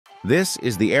This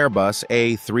is the Airbus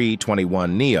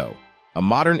A321neo, a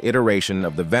modern iteration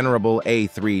of the venerable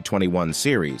A321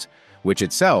 series, which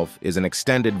itself is an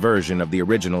extended version of the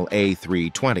original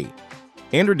A320.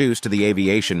 Introduced to the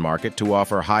aviation market to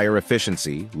offer higher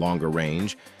efficiency, longer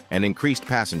range, and increased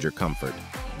passenger comfort,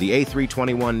 the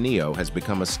A321neo has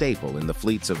become a staple in the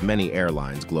fleets of many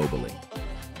airlines globally.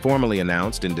 Formally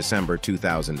announced in December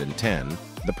 2010,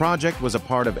 the project was a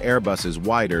part of Airbus's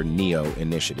wider Neo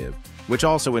initiative, which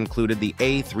also included the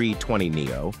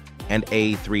A320neo and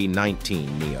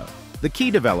A319neo. The key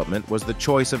development was the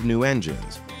choice of new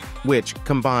engines, which,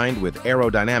 combined with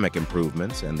aerodynamic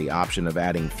improvements and the option of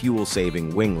adding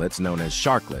fuel-saving winglets known as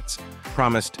Sharklets,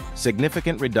 promised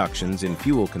significant reductions in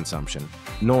fuel consumption,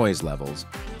 noise levels,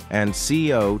 and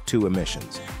CO2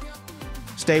 emissions.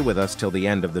 Stay with us till the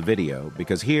end of the video,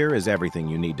 because here is everything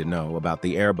you need to know about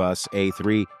the Airbus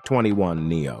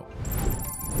A321neo.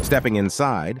 Stepping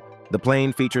inside, the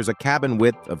plane features a cabin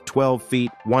width of 12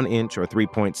 feet 1 inch or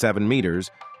 3.7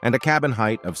 meters and a cabin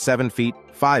height of 7 feet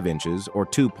 5 inches or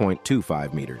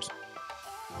 2.25 meters.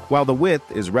 While the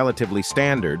width is relatively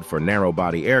standard for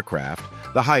narrow-body aircraft,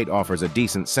 the height offers a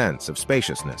decent sense of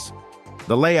spaciousness.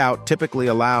 The layout typically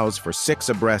allows for 6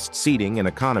 abreast seating in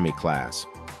economy class,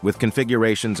 with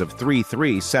configurations of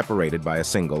 3-3 separated by a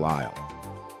single aisle.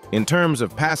 In terms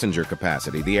of passenger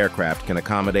capacity, the aircraft can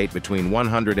accommodate between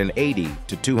 180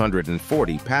 to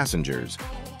 240 passengers,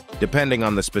 depending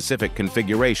on the specific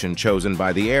configuration chosen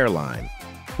by the airline,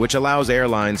 which allows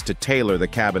airlines to tailor the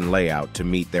cabin layout to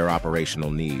meet their operational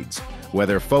needs,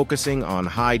 whether focusing on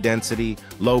high-density,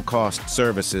 low-cost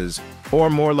services or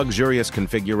more luxurious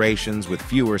configurations with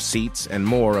fewer seats and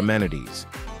more amenities.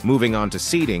 Moving on to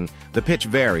seating, the pitch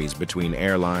varies between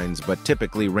airlines but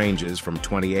typically ranges from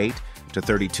 28 to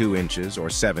 32 inches or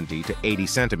 70 to 80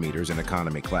 centimeters in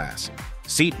economy class.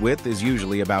 Seat width is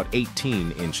usually about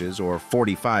 18 inches or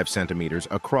 45 centimeters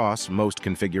across most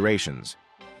configurations.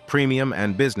 Premium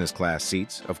and business class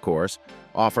seats, of course,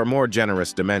 offer more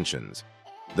generous dimensions.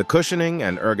 The cushioning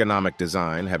and ergonomic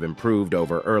design have improved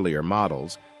over earlier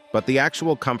models, but the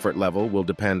actual comfort level will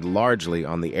depend largely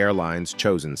on the airline's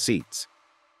chosen seats.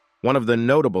 One of the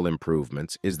notable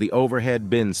improvements is the overhead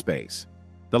bin space.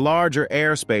 The larger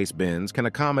airspace bins can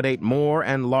accommodate more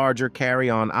and larger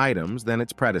carry-on items than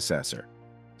its predecessor.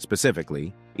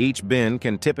 Specifically, each bin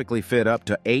can typically fit up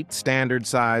to 8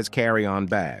 standard-size carry-on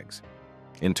bags.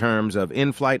 In terms of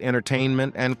in-flight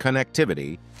entertainment and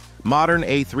connectivity, modern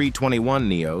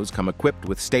A321neos come equipped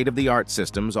with state-of-the-art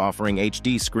systems offering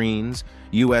HD screens,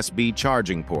 USB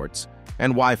charging ports,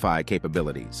 and Wi-Fi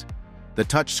capabilities. The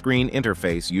touchscreen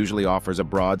interface usually offers a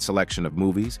broad selection of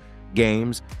movies,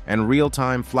 games, and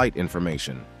real-time flight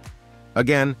information.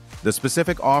 Again, the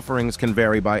specific offerings can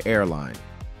vary by airline.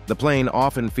 The plane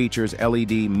often features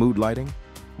LED mood lighting,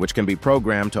 which can be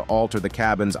programmed to alter the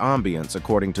cabin's ambience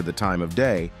according to the time of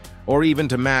day, or even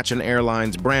to match an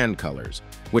airline's brand colors,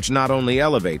 which not only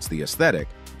elevates the aesthetic,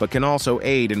 but can also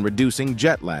aid in reducing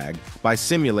jet lag by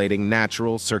simulating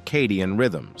natural circadian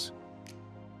rhythms.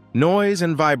 Noise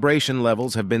and vibration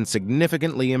levels have been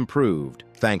significantly improved,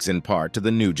 thanks in part to the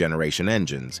new generation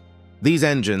engines. These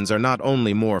engines are not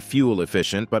only more fuel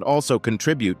efficient, but also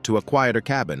contribute to a quieter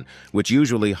cabin, which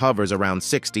usually hovers around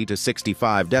 60 to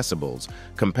 65 decibels,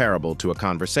 comparable to a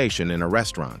conversation in a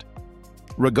restaurant.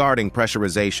 Regarding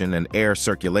pressurization and air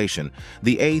circulation,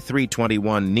 the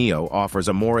A321neo offers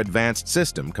a more advanced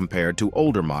system compared to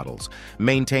older models,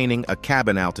 maintaining a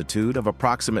cabin altitude of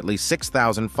approximately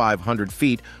 6,500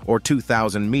 feet or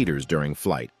 2,000 meters during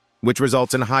flight, which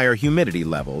results in higher humidity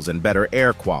levels and better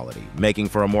air quality, making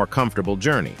for a more comfortable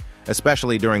journey,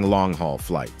 especially during long-haul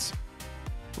flights.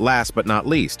 Last but not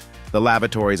least, the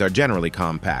lavatories are generally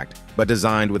compact, but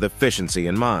designed with efficiency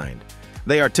in mind.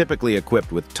 They are typically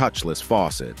equipped with touchless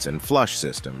faucets and flush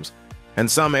systems, and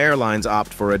some airlines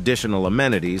opt for additional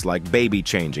amenities like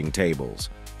baby-changing tables.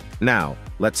 Now,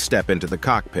 let's step into the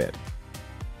cockpit.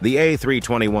 The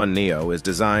A321neo is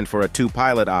designed for a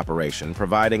 2-pilot operation,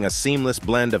 providing a seamless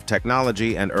blend of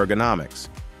technology and ergonomics.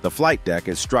 The flight deck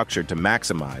is structured to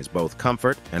maximize both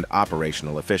comfort and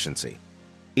operational efficiency.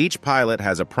 Each pilot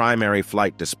has a primary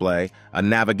flight display, a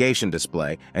navigation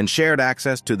display, and shared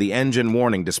access to the engine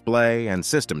warning display and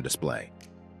system display.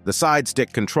 The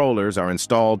side-stick controllers are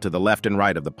installed to the left and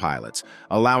right of the pilots,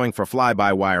 allowing for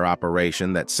fly-by-wire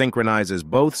operation that synchronizes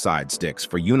both side sticks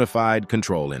for unified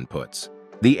control inputs.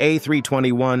 The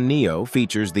A321neo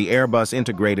features the Airbus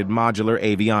Integrated Modular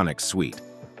Avionics Suite,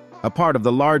 a part of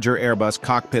the larger Airbus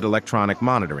Cockpit electronic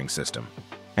monitoring system,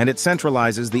 and it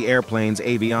centralizes the airplane's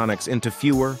avionics into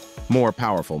fewer, more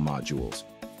powerful modules.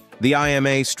 The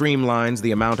IMA streamlines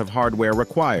the amount of hardware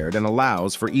required and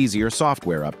allows for easier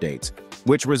software updates,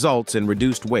 which results in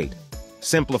reduced weight,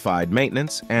 simplified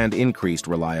maintenance, and increased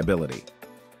reliability.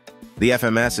 The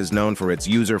FMS is known for its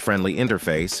user-friendly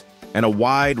interface and a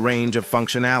wide range of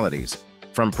functionalities,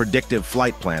 from predictive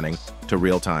flight planning to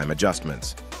real-time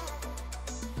adjustments.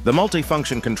 The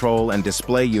multifunction control and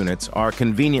display units are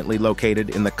conveniently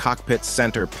located in the cockpit's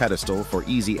center pedestal for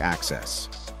easy access.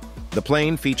 The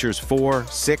plane features 4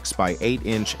 6 by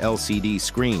 8-inch LCD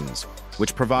screens,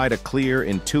 which provide a clear,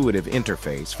 intuitive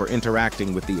interface for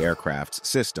interacting with the aircraft's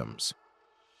systems.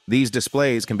 These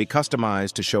displays can be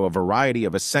customized to show a variety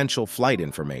of essential flight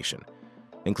information,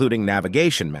 including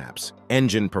navigation maps,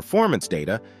 engine performance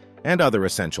data, and other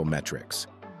essential metrics.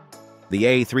 The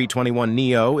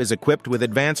A321neo is equipped with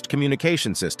advanced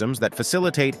communication systems that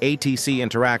facilitate ATC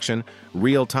interaction,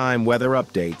 real-time weather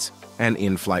updates, and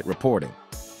in-flight reporting.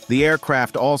 The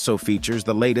aircraft also features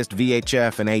the latest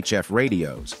VHF and HF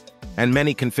radios, and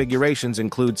many configurations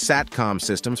include SATCOM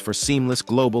systems for seamless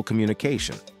global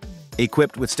communication.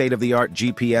 Equipped with state-of-the-art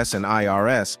GPS and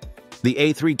IRS, the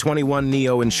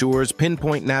A321neo ensures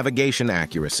pinpoint navigation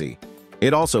accuracy.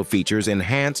 It also features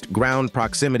enhanced ground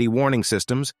proximity warning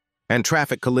systems and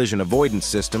traffic collision avoidance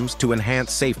systems to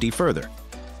enhance safety further.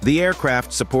 The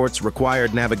aircraft supports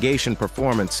required navigation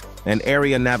performance and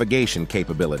area navigation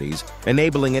capabilities,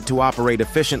 enabling it to operate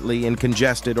efficiently in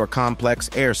congested or complex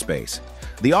airspace.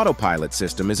 The autopilot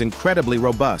system is incredibly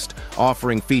robust,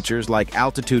 offering features like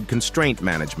altitude constraint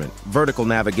management, vertical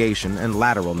navigation, and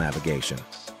lateral navigation.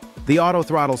 The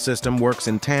auto-throttle system works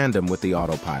in tandem with the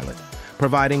autopilot,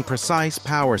 providing precise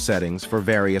power settings for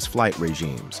various flight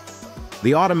regimes.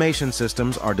 The automation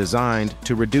systems are designed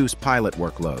to reduce pilot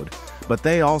workload, but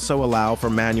they also allow for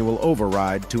manual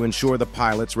override to ensure the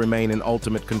pilots remain in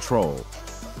ultimate control.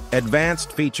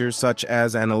 Advanced features such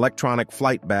as an electronic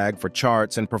flight bag for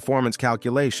charts and performance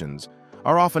calculations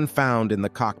are often found in the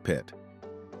cockpit.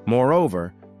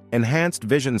 Moreover, enhanced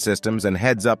vision systems and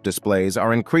heads-up displays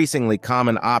are increasingly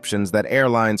common options that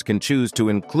airlines can choose to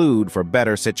include for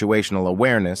better situational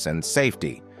awareness and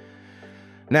safety.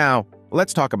 Now,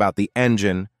 let's talk about the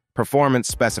engine, performance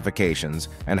specifications,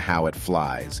 and how it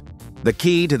flies. The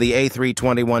key to the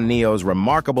A321neo's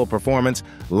remarkable performance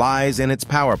lies in its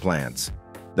power plants.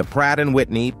 The Pratt &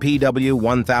 Whitney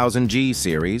PW1000G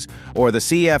series, or the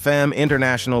CFM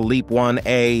International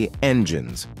LEAP-1A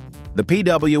engines. The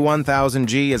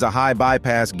PW1000G is a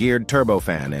high-bypass geared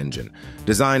turbofan engine,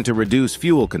 designed to reduce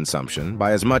fuel consumption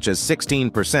by as much as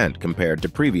 16% compared to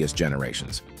previous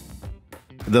generations.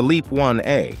 The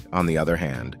LEAP-1A, on the other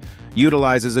hand,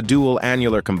 utilizes a dual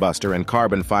annular combustor and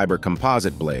carbon fiber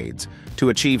composite blades to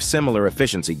achieve similar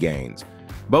efficiency gains.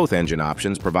 Both engine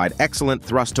options provide excellent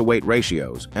thrust-to-weight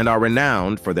ratios and are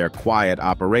renowned for their quiet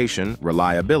operation,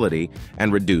 reliability,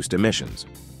 and reduced emissions.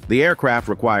 The aircraft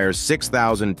requires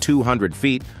 6,200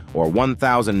 feet or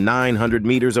 1,900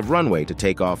 meters of runway to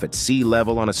take off at sea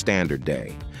level on a standard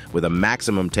day, with a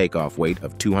maximum takeoff weight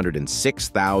of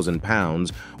 206,000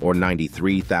 pounds or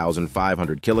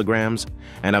 93,500 kilograms,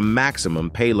 and a maximum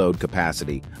payload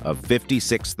capacity of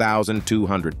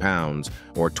 56,200 pounds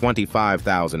or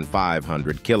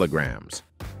 25,500 kilograms.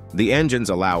 The engines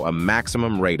allow a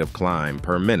maximum rate of climb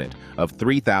per minute of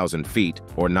 3,000 feet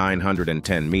or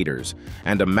 910 meters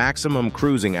and a maximum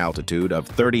cruising altitude of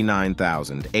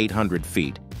 39,800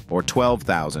 feet or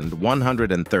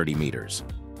 12,130 meters.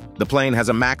 The plane has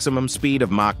a maximum speed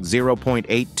of Mach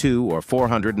 0.82 or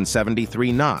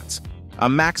 473 knots, a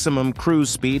maximum cruise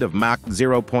speed of Mach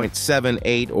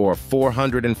 0.78 or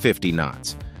 450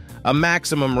 knots, a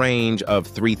maximum range of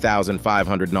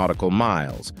 3,500 nautical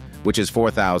miles, which is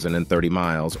 4,030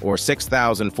 miles or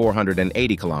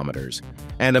 6,480 kilometers,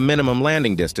 and a minimum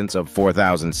landing distance of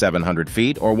 4,700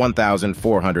 feet or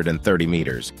 1,430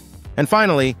 meters. And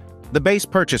finally, the base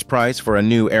purchase price for a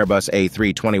new Airbus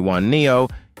A321neo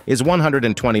is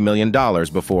 $120 million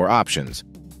before options.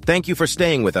 Thank you for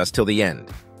staying with us till the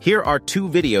end. Here are 2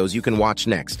 videos you can watch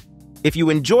next. If you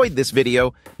enjoyed this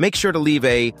video, make sure to leave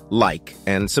a like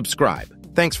and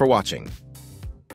subscribe. Thanks for watching.